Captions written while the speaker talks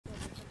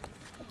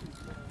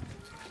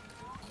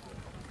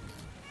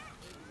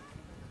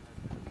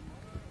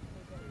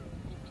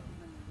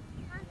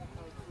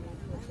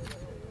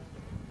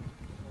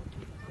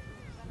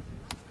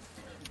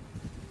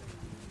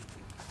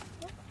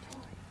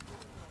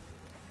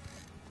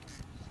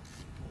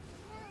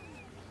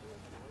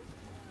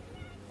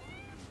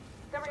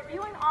The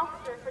reviewing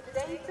officer for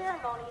today's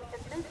ceremony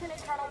is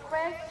Lieutenant Colonel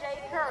Craig J.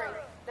 Curry,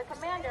 the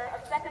commander of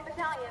 2nd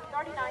Battalion,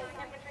 39th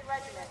Infantry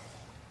Regiment.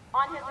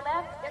 On his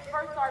left is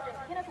First Sergeant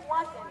Kenneth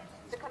Watkins,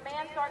 the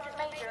Command Sergeant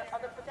Major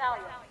of the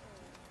battalion.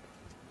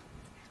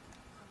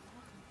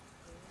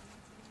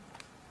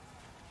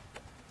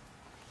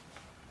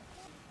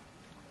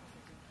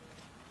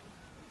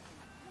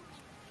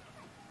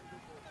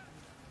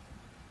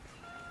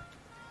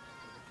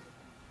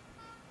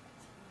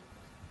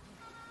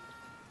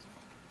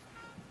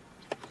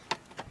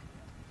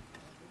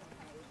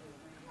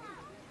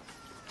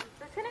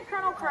 Lieutenant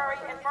Colonel Curry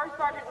and First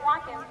Sergeant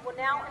Watkins will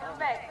now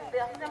inspect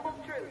the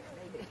assembled troops.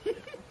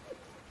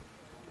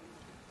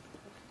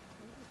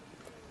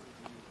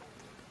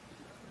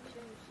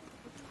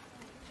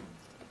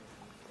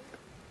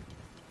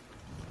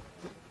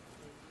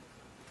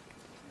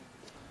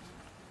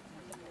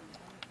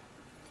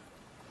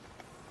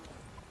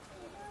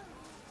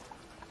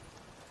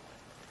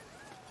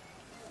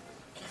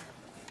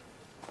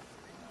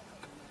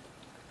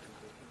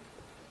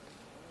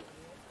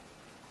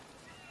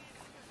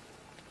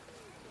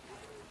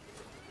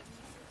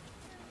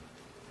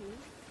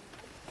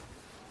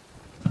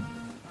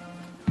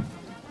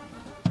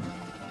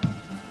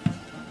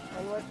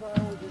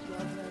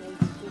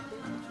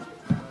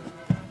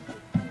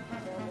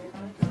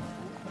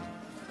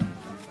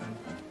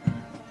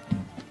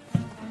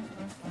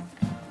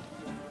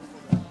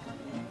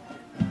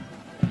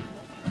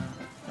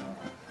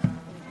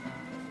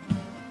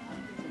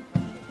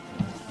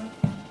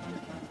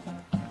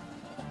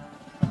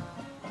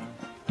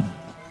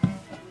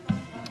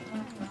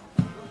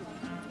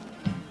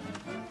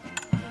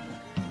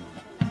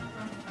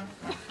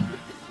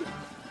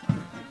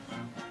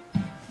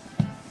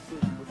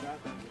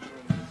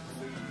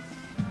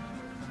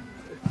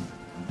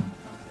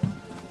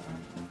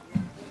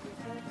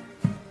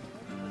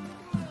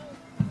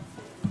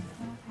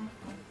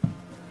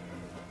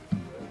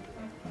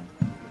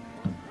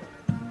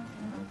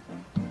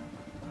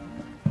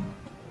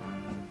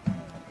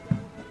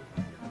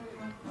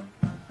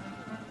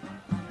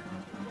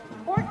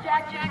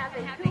 Jackson has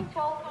a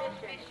twofold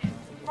mission.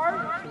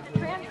 First, to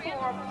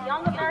transform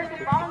young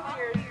American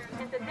volunteers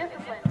into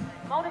disciplined,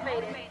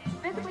 motivated,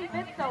 physically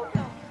fit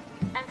soldiers.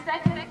 And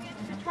second,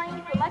 to train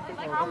selective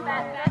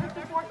combat service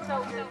support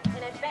soldiers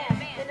in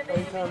advanced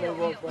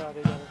individual skills.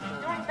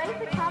 During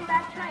basic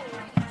combat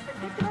training,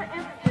 particular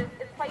emphasis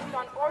is placed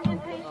on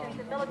orientation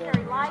to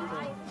military life,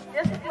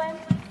 discipline,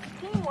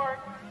 teamwork,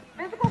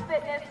 physical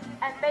fitness,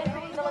 and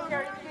basic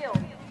military skills.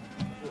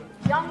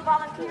 Young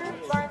volunteers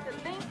learn to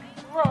think,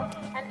 look,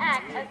 and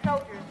act as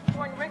soldiers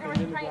during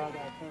rigorous training.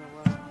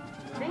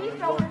 These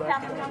soldiers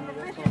have become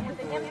proficient with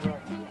the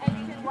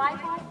M16A2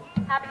 rifle,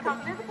 have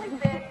become physically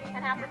fit,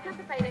 and have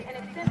participated in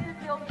extensive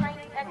field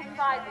training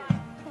exercises.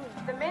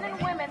 The men and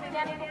women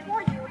standing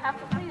before you have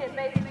completed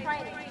basic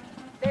training.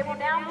 They will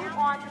now move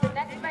on to the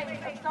next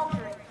phase of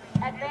soldiering,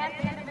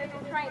 advanced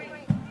individual training.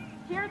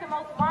 Here, the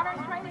most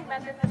modern training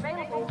methods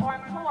available are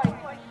employed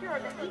to ensure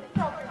that each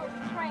soldier will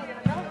be trained in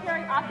a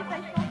military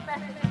occupational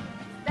specialty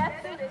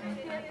best suited to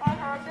his or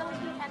her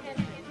ability and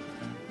interest.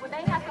 When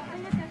they have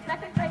completed this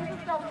second phase of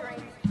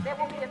soldiering, they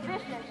will be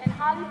efficient and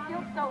highly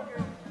skilled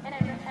soldiers and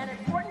an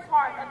important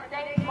part of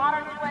today's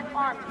modern U.S.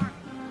 Army,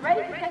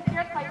 ready to take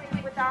their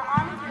places with our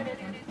Army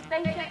units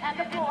stationed and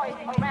deployed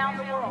around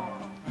the world.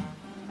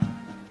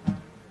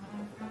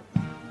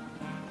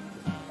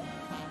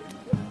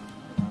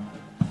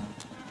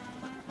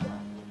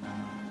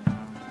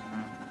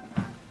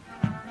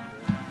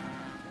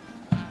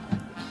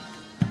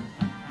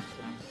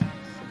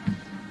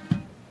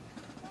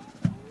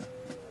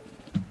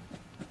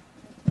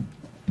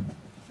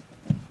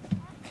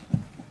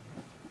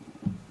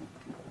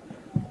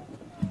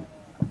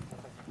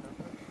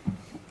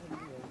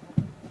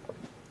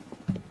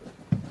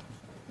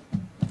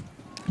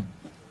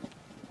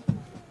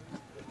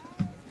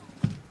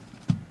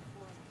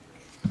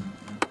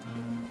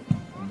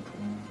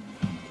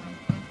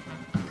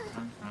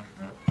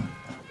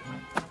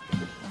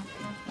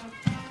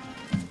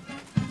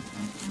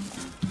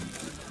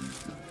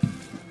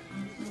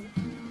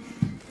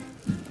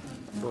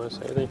 You want to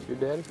say anything to your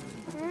daddy?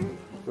 Hmm?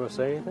 You want to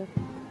say anything?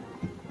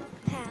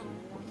 How?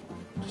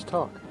 Just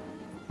talk.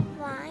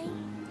 Why?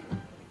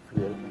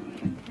 Forget it.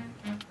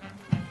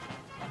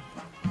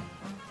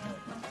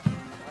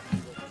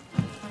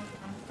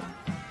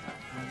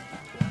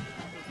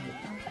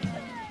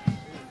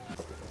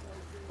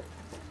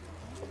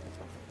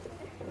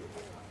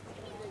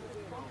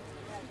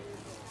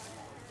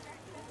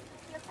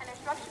 And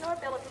instructional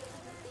ability.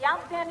 The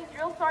outstanding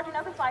drill sergeant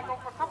of the cycle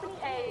for Company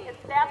A is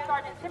Staff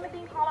Sergeant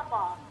Timothy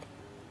Hollenbaugh.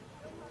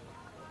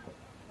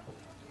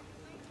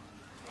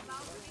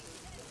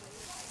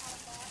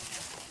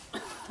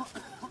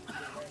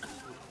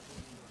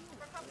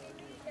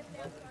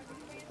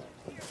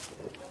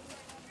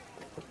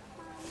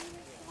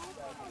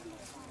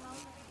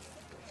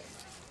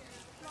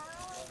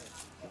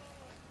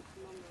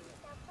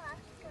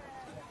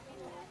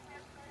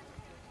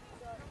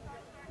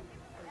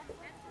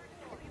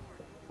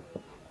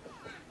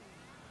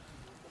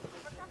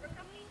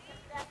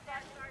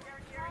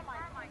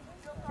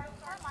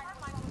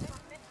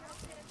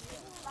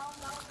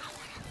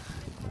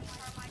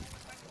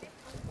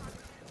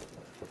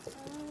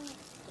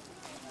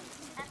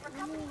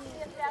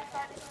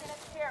 Staff Sergeant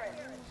Kenneth Harris.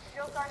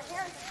 Drill Sergeant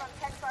Harris is from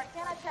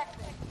Texarkana,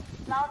 Texas.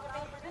 Flowers are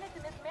being presented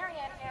to Miss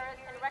Marianne Harris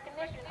in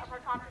recognition of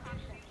her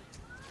contribution.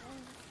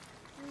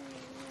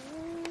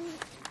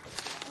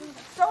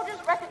 Soldiers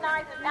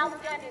recognized as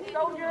outstanding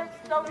soldier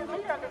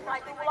leader of the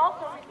cycle will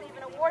also receive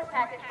an award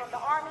package from the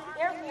Army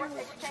Air Force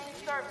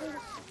Exchange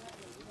Service.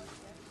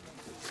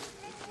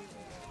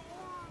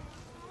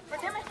 For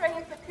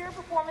demonstrating superior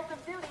performance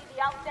of duty, the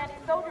outstanding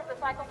soldier of the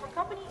cycle for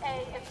Company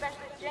A is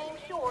Specialist James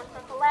Shores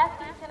from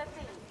Pulaski,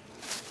 Tennessee.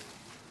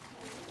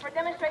 For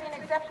demonstrating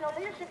exceptional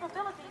leadership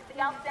abilities, the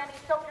outstanding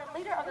soldier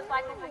leader of the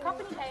cycle for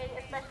Company A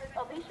is Specialist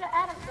Alicia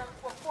Adamson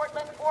from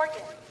Portland,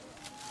 Oregon.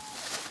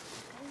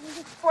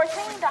 For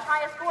attaining the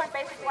highest score in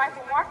basic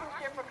rifle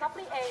marksmanship for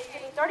Company A,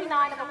 hitting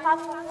 39 of a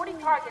possible 40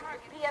 targets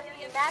with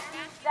PFC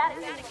Matthew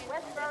Saturday from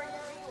Westbury,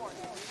 New York.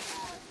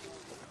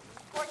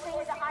 For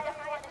attaining the highest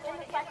score in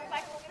the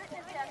psychological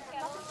fitness test for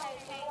Company A,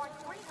 scoring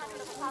 300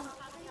 of a possible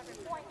 300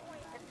 points,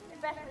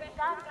 especially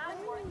John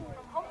Whitworth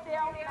from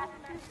Hopedale,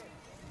 Massachusetts.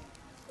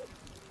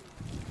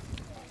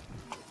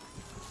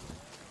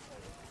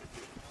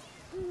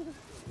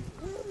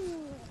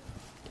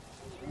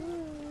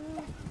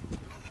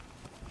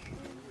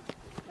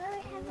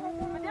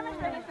 For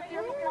demonstrating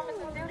superior performance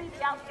of duty,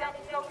 the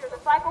outstanding soldier of the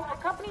cycle for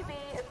Company B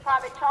is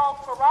Private Charles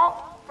Perrault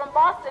from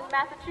Boston,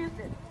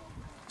 Massachusetts.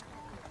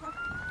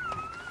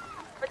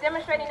 For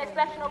demonstrating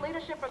exceptional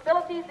leadership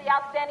abilities, the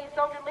outstanding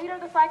soldier leader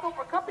of the cycle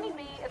for Company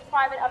B is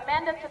Private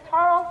Amanda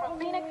Totaro from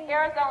Phoenix,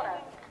 Arizona.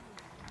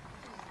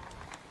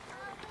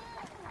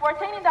 For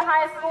attaining the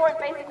highest score in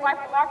basic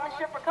rifle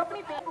marksmanship for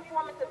Company B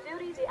performance of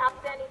duty, the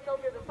outstanding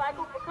soldier of the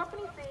cycle for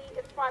Company C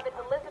is Private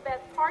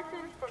Elizabeth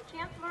Parton from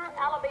Chancellor,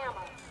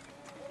 Alabama.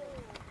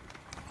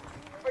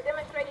 For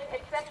demonstrating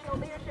exceptional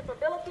leadership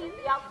abilities,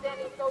 the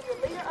outstanding soldier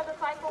leader of the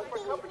cycle for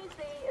Company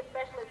C is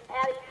Specialist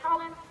Addie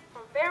Collins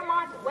from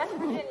Fairmont, West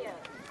Virginia.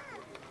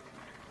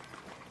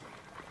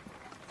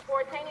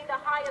 For attaining the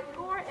highest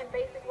score in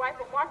basic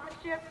rifle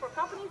marksmanship for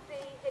Company C,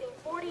 hitting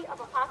 40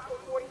 of a possible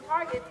 40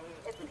 targets,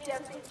 is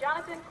PFC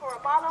Jonathan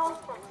Caraballo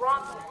from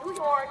Bronx, New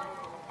York,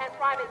 and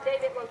Private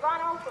David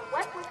Lozano from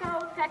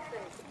Westlaco,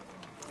 Texas.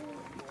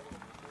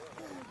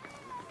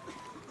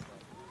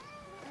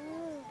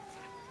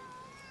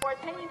 For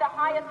attaining the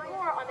highest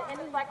score on the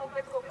Endocycle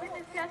Physical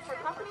Fitness Test for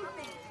Company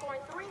C,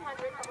 scoring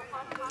 300 of a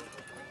possible 300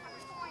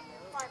 points,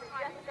 is Private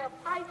Jessica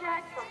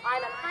Pyjak from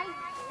Island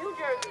Heights, New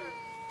Jersey.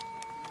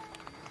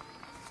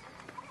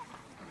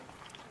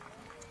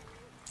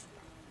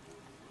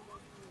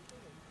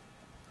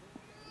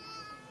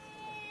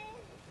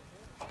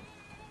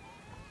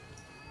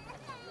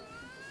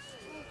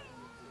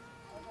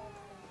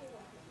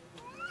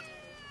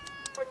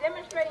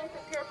 Demonstrating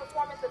superior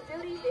performance of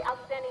duty, the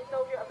outstanding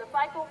soldier of the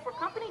cycle for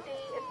Company D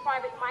is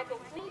Private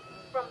Michael Sneap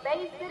from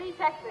Bay City,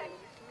 Texas.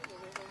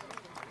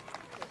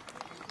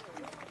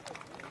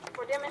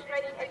 For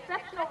demonstrating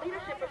exceptional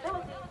leadership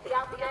abilities, the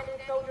outstanding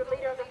soldier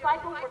leader of the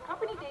cycle for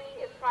Company D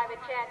is Private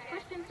Chad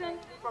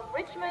Christensen from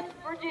Richmond,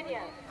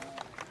 Virginia.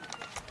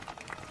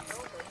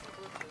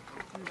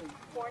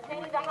 For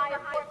attaining the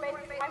highest score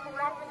basic rifle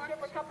marksmanship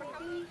for Company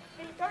D,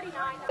 hitting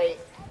 39.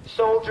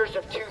 Soldiers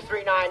of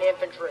 239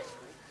 Infantry.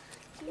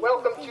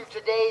 Welcome to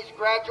today's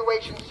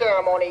graduation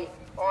ceremony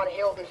on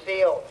Hilton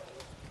Field.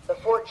 The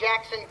Fort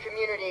Jackson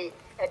community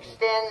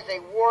extends a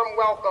warm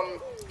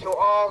welcome to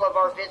all of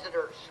our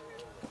visitors.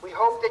 We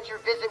hope that your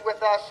visit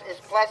with us is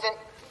pleasant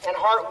and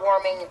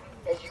heartwarming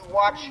as you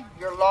watch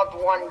your loved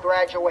one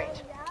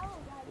graduate.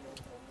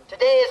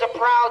 Today is a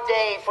proud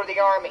day for the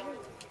Army.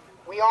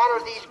 We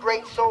honor these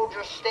great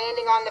soldiers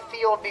standing on the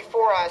field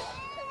before us,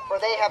 for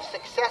they have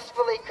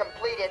successfully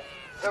completed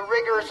the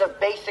rigors of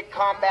basic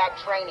combat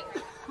training.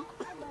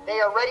 They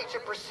are ready to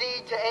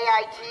proceed to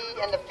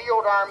AIT and the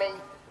Field Army,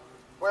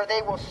 where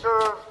they will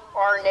serve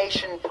our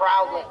nation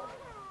proudly.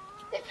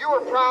 If you are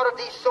proud of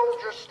these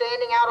soldiers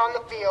standing out on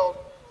the field,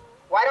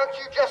 why don't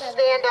you just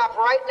stand up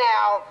right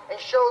now and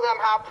show them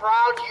how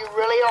proud you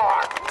really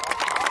are?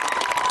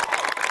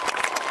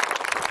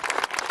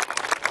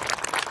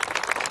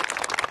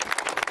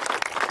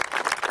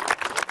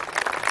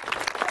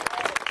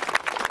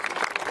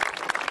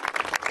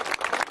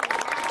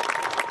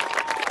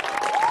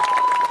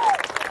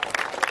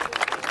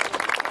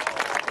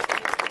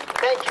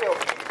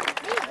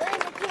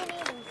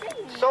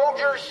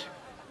 Soldiers,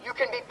 you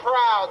can be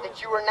proud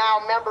that you are now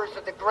members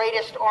of the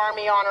greatest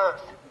army on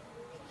earth.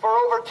 For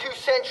over 2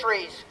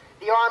 centuries,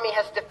 the Army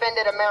has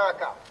defended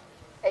America.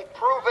 A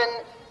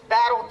proven,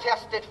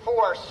 battle-tested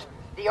force,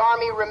 the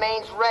Army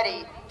remains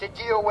ready to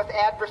deal with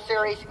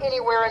adversaries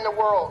anywhere in the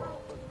world,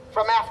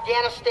 from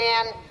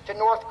Afghanistan to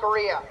North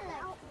Korea.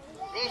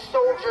 These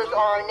soldiers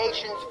are our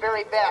nation's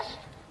very best,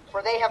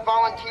 for they have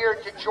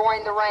volunteered to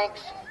join the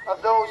ranks of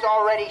those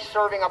already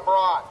serving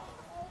abroad.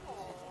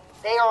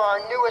 They are our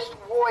newest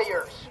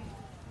warriors,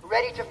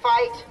 ready to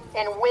fight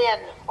and win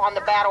on the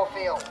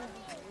battlefield.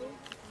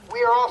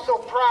 We are also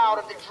proud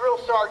of the drill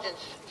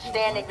sergeants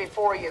standing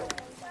before you.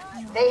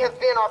 They have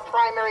been our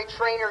primary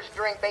trainers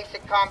during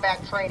basic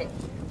combat training.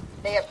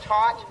 They have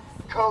taught,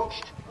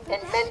 coached,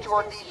 and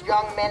mentored these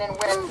young men and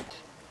women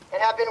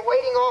and have been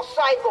waiting all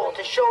cycle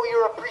to show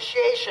your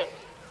appreciation.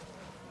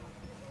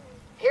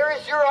 Here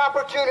is your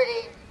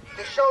opportunity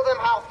to show them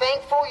how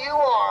thankful you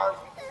are.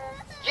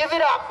 Give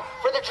it up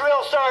for the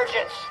drill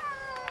sergeants.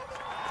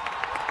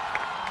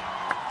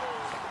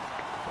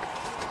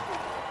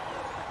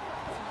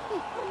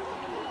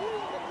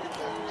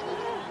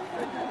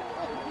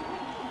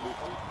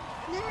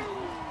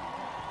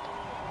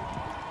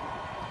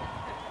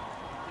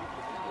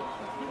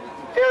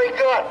 Very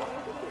good.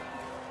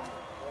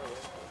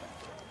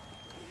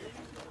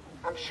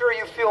 I'm sure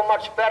you feel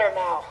much better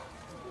now.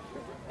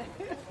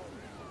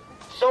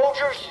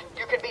 Soldiers,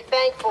 you can be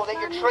thankful that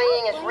your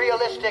training is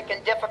realistic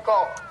and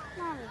difficult.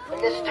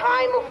 In this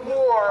time of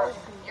war,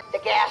 the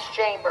gas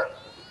chamber.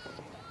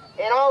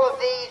 In all of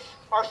these,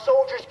 our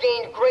soldiers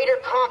gained greater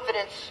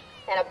confidence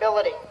and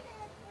ability.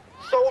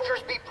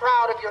 Soldiers, be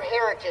proud of your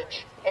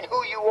heritage and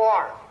who you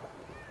are.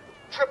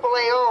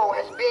 AAAO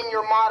has been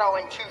your motto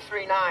in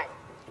 239.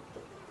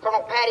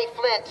 Colonel Patty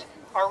Flint,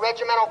 our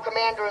regimental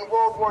commander in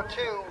World War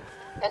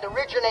II and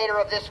originator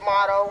of this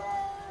motto,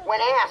 when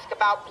asked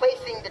about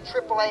placing the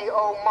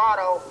AAAO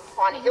motto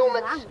on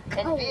helmets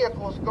and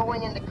vehicles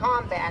going into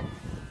combat,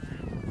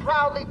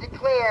 proudly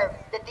declared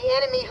that the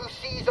enemy who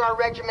sees our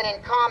regiment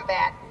in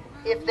combat,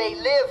 if they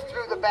live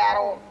through the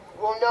battle,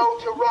 will know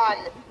to run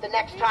the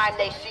next time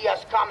they see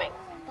us coming.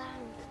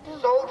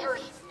 Soldiers,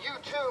 you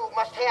too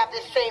must have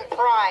this same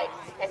pride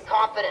and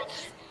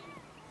confidence.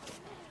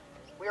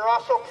 We are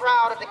also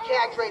proud of the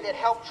cadre that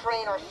helped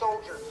train our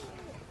soldiers.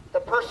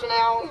 The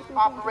personnel,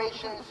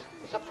 operations,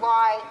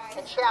 supply,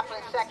 and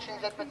chaplain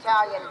sections at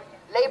battalion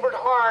labored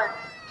hard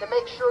to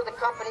make sure the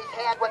companies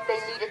had what they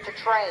needed to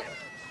train.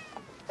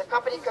 The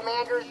company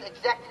commanders,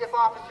 executive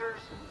officers,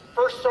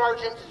 first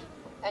sergeants,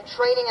 and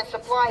training and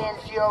supply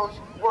NCOs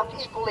worked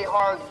equally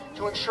hard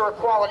to ensure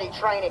quality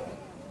training.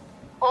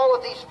 All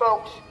of these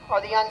folks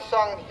are the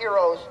unsung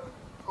heroes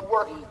who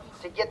work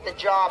to get the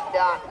job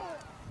done.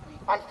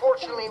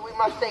 Unfortunately, we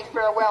must say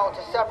farewell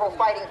to several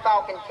Fighting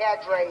Falcon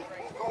cadre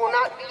who will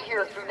not be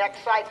here through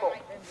next cycle.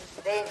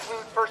 They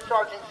include First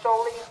Sergeant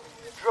Soley,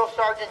 Drill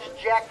Sergeants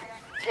Jeck,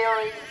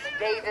 Terry,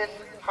 Davis,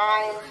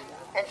 Hines,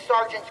 and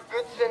Sergeants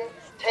Goodson,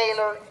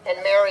 Taylor, and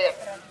Marion.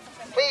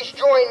 Please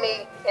join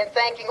me in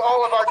thanking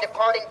all of our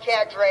departing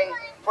cadre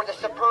for the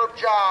superb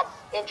job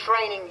in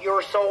training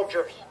your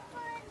soldiers.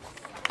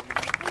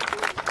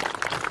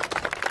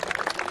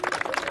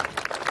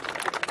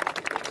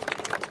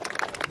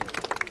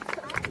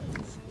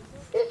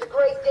 It's a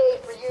great day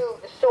for you,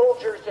 the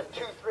soldiers of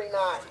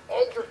 239,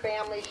 and your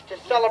families to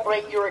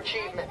celebrate your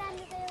achievement.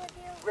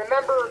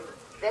 Remember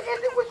that as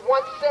it was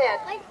once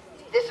said,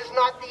 this is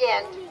not the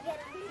end.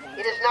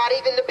 It is not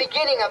even the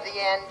beginning of the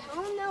end,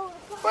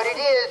 but it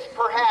is,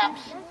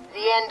 perhaps,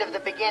 the end of the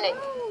beginning.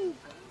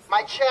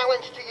 My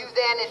challenge to you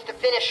then is to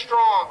finish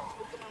strong.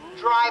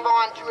 Drive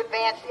on to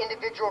advanced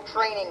individual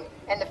training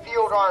and the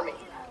field army.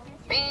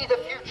 Be the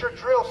future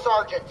drill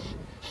sergeants,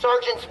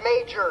 sergeants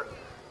major,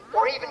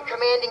 or even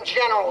commanding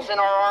generals in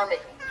our army.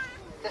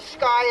 The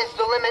sky is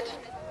the limit.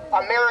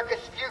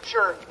 America's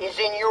future is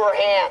in your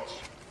hands.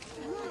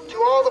 To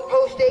all the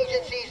post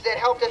agencies that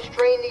helped us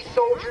train these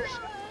soldiers,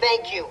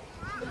 thank you.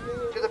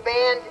 To the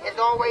band, as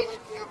always,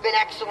 you've been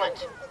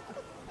excellent.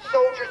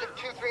 Soldiers of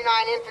 239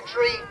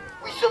 Infantry,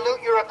 we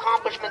salute your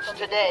accomplishments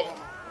today.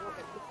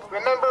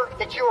 Remember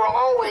that you are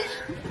always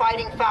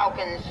fighting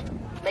Falcons.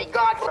 May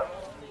God bless.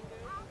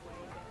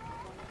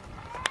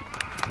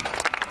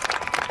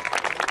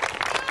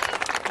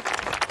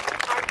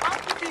 Our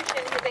Constitution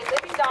is a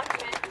living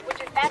document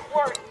which is at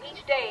work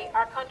each day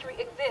our country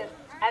exists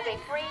as a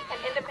free and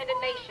independent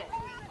nation.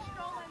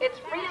 Its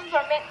freedoms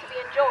are meant to be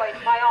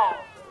enjoyed by all.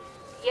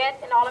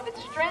 Yet, in all of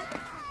its strength,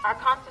 our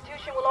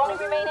Constitution will only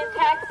remain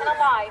intact and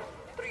alive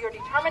through your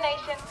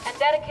determination and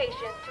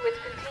dedication to its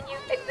continued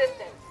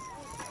existence.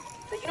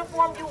 The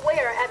uniform you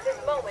wear at this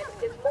moment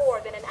is more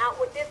than an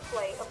outward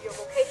display of your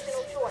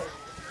vocational choice.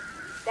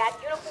 That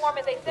uniform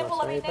is a symbol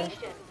of a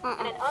nation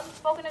and an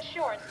unspoken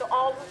assurance to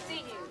all who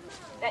see you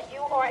that you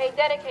are a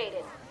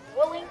dedicated,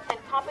 willing, and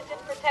competent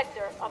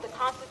protector of the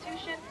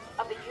Constitution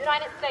of the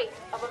United States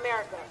of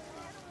America.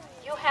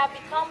 You have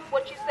become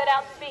what you set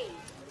out to be,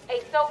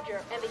 a soldier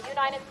in the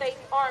United States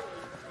Army,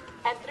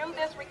 and through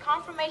this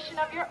reconfirmation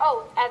of your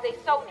oath as a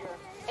soldier,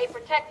 a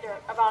protector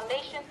of our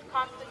nation's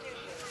Constitution.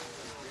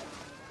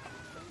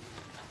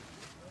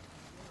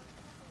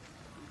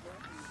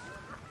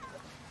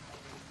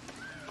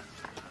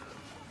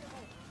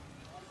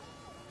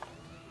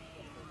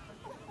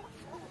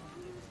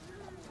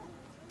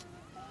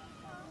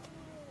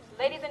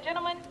 Ladies and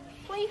gentlemen,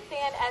 please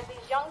stand as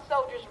these young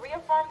soldiers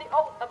reaffirm the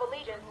oath of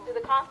allegiance to the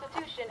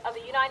Constitution of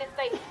the United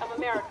States of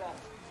America.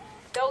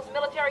 Those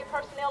military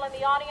personnel in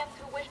the audience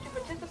who wish to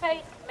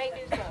participate may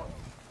do so.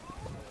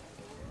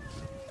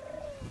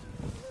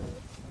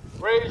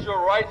 Raise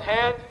your right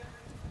hand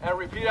and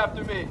repeat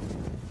after me.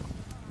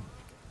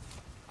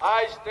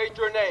 I state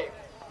your name.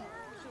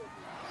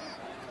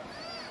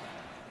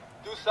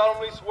 Do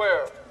solemnly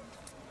swear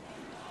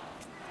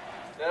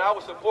that I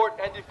will support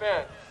and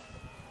defend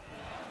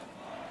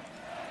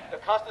the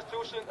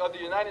Constitution of the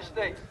United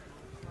States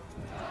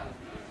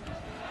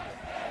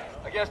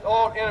against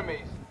all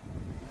enemies,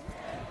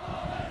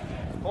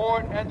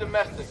 foreign and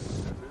domestic,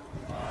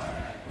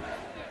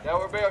 that I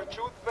will bear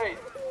true faith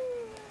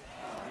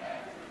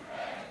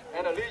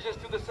and allegiance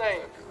to the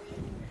same,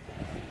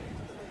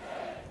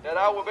 that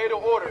I will obey the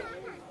orders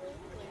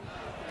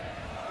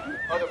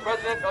of the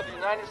President of the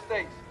United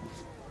States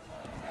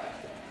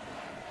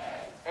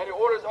and the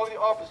orders of the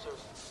officers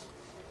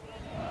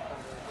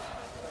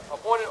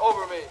appointed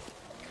over me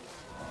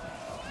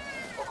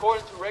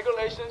according to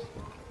regulations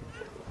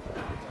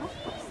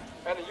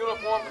and the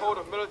Uniform Code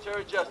of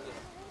Military Justice.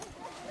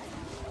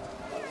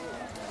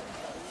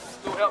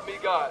 So help me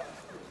God.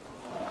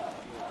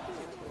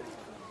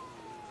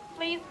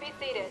 Please be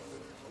seated.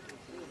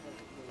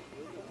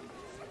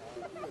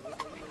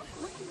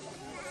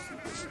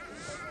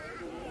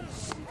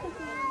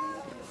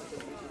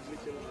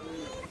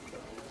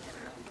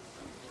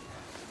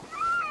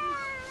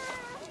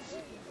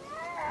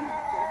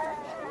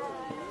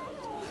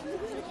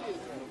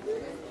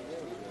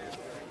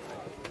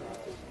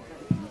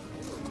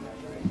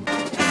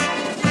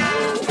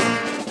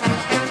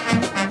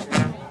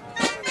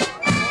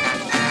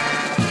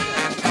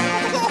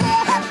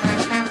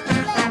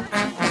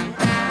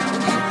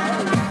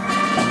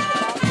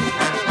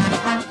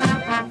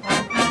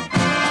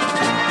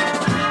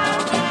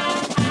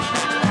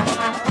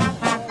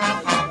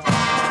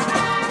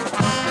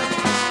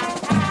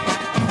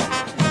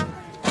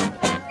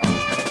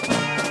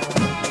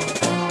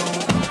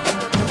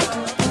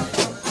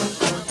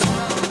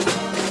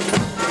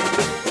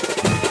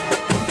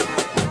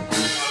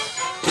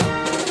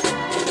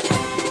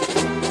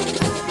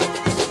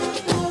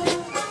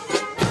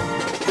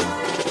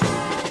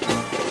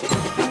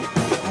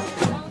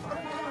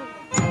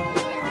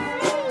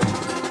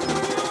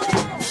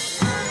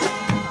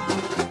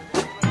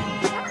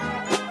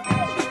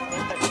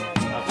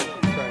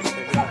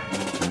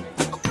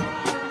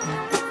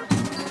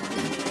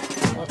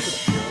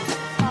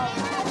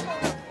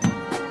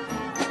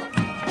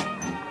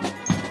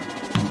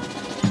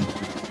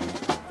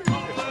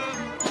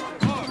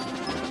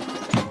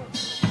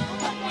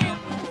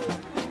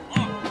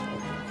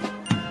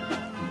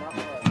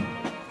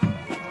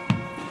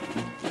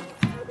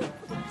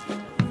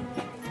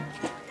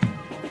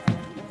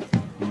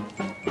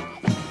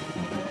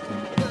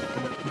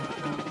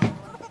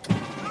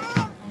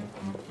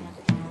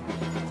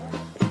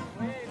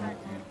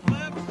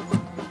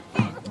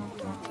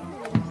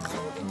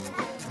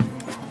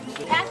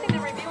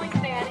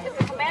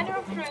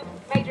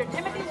 Major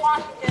Timothy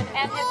Washington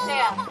and his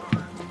staff.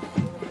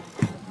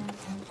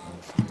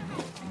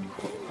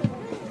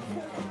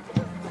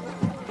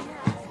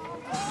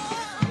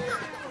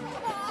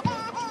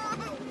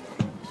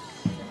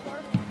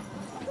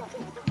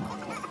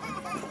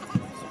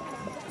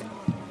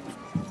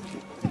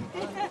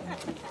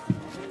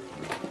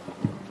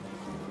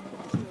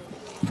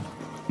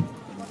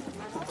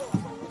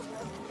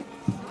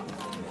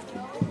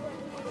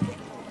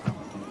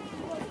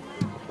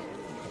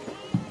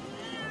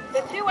 The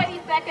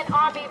 282nd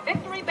Army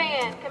Victory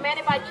Band,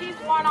 commanded by Chief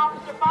Warrant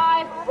Officer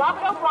 5,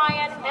 Robert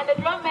O'Brien, and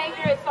the drum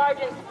major is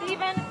Sergeant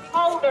Stephen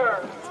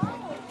Holder.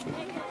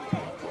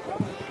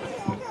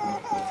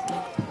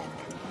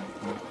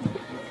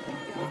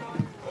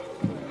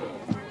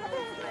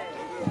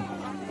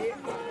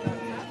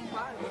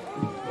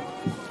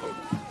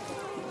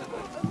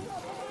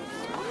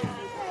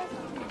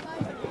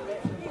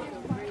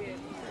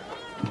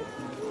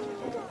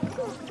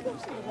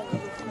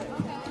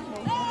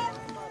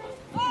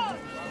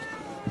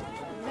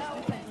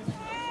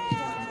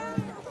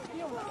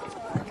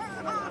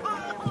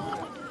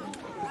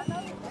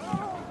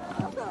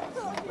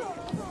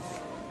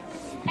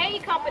 A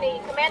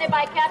Company, commanded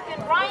by Captain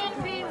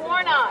Ryan P.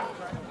 Warnock.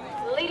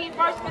 Leading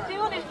 1st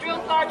Platoon is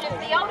Drill Sergeant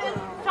Theotis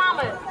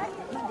Thomas.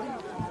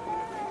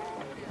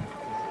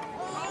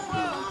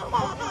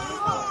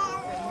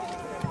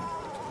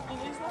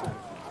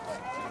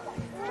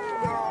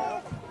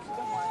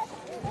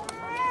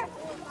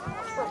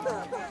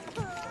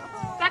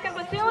 Second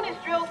Platoon is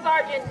Drill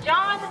Sergeant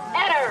John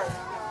Etter.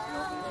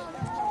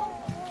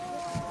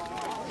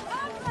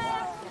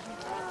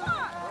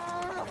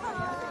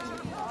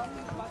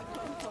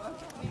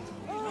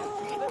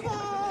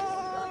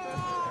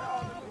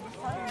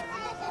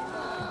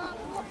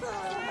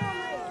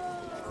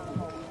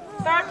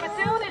 Third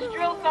Platoon is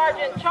Drill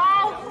Sergeant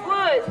Charles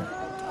Woods.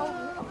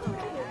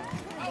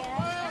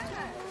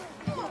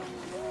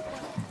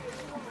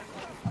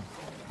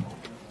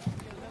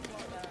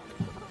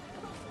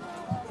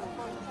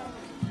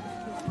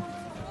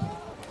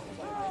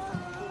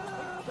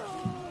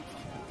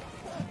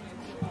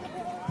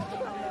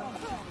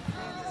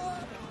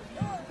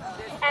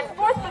 And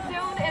 4th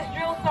Platoon is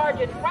Drill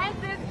Sergeant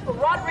Francis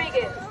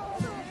Rodriguez.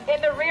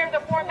 In the rear of the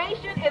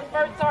formation is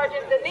 1st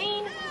Sergeant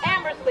Deneen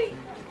Ambersley.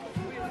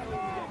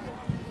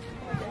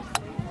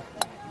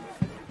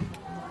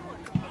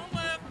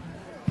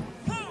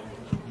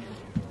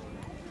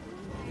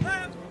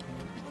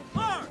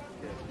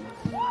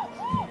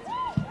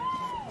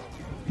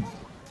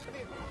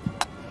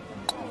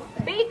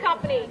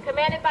 Company,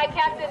 commanded by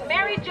Captain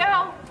Mary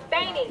Jo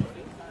Bainey.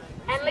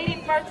 And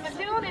leading 1st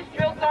Platoon is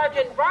Drill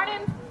Sergeant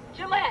Vernon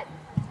Gillette.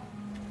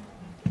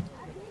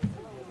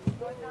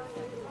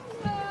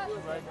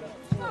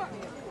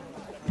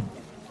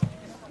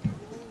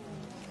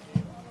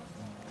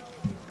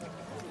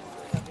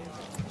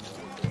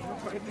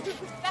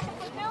 Second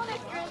Platoon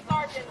is Drill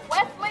Sergeant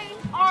Wesley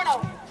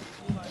Arnold.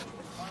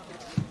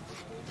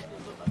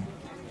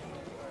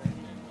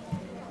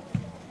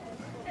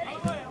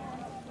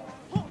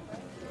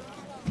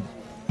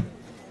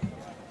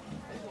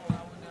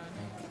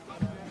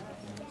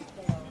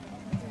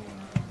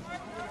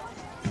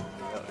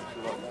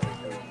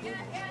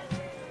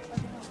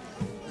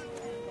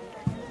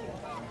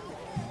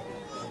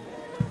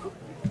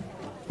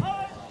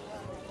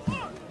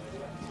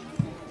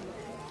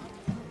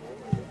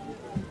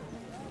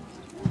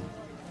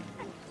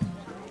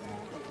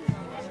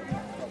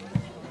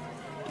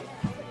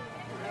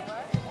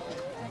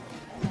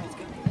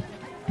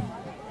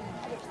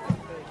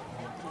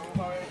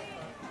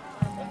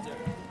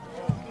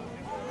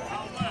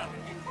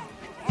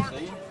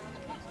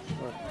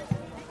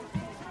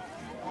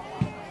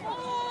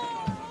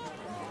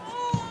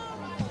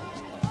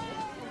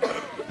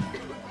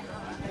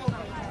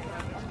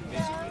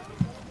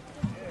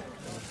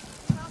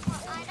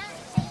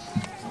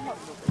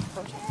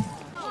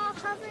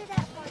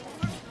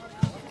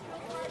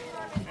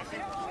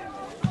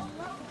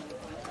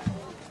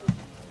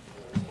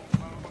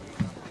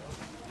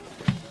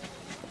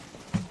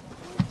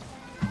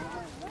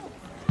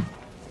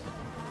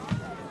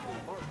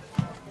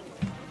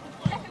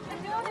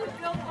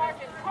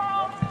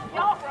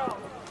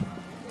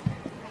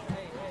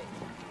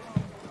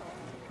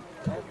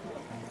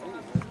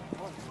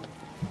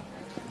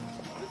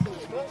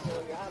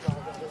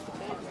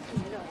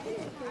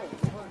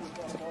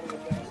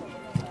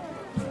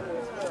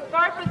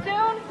 Third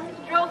Platoon,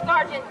 Drill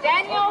Sergeant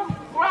Daniel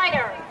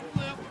Grider.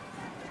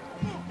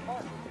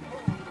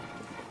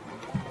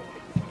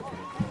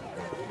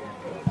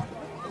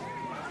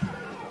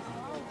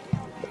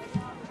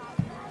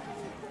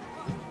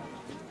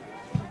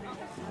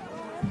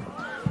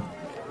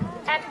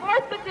 And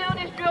 4th Platoon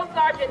is Drill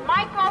Sergeant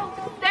Michael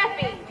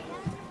Steffi.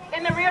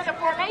 In the rear of the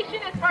formation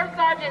is 1st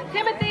Sergeant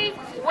Timothy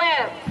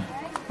Webb.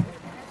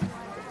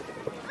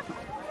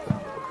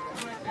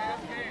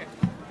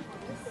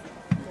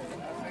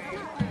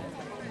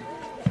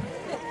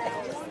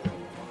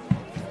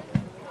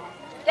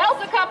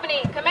 Delta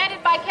Company,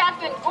 commanded by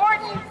Captain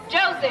Gordon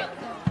Joseph.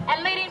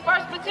 And leading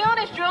 1st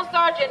Platoon is Drill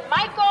Sergeant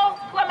Michael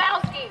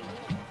Klemowski.